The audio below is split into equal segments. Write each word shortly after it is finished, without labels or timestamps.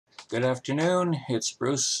Good afternoon, it's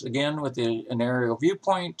Bruce again with an aerial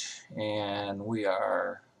viewpoint, and we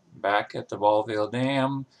are back at the Ballville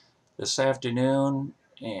Dam this afternoon,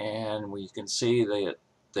 and we can see that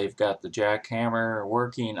they've got the jackhammer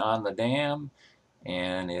working on the dam,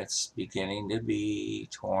 and it's beginning to be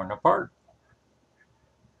torn apart.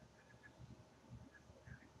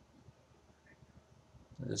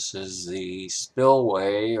 This is the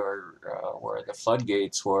spillway, or where the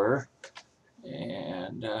floodgates were,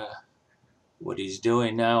 and what he's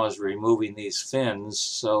doing now is removing these fins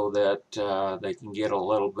so that they can get a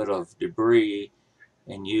little bit of debris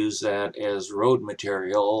and use that as road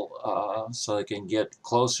material so they can get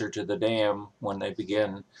closer to the dam when they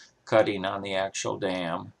begin cutting on the actual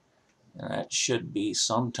dam. And that should be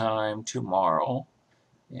sometime tomorrow,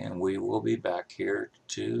 and we will be back here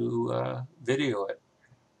to video it.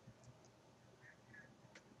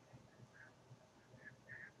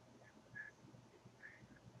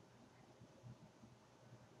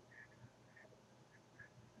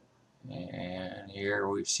 And here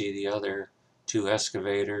we see the other two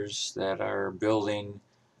excavators that are building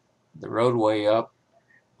the roadway up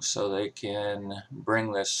so they can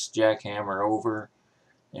bring this jackhammer over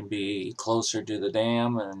and be closer to the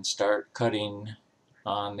dam and start cutting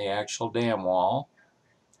on the actual dam wall.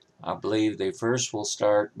 I believe they first will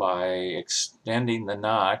start by extending the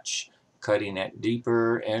notch, cutting it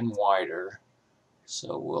deeper and wider.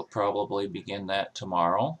 So we'll probably begin that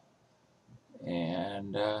tomorrow.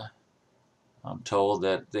 And I'm told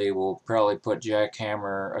that they will probably put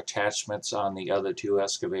jackhammer attachments on the other two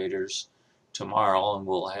excavators tomorrow, and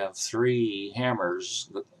we'll have 3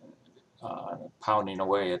 hammers pounding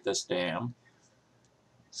away at this dam.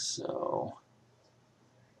 So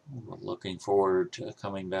we're looking forward to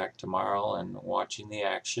coming back tomorrow and watching the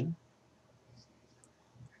action.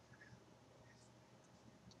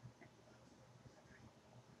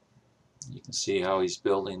 You can see how he's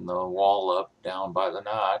building the wall up down by the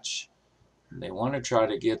notch. They want to try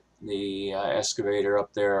to get the excavator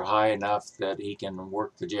up there high enough that he can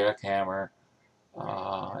work the jackhammer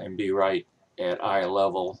and be right at eye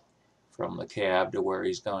level from the cab to where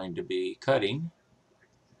he's going to be cutting.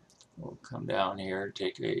 We'll come down here and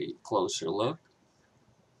take a closer look.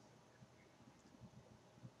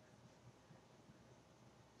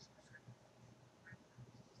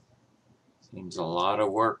 Seems a lot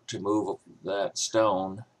of work to move that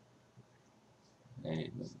stone.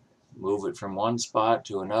 They move it from one spot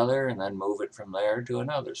to another and then move it from there to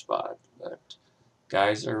another spot. But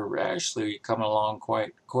guys are actually coming along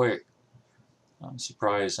quite quick. I'm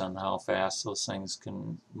surprised on how fast those things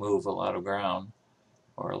can move a lot of ground,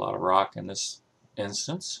 or a lot of rock in this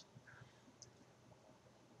instance.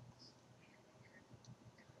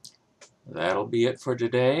 That'll be it for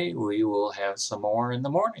today. We will have some more in the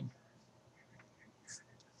morning.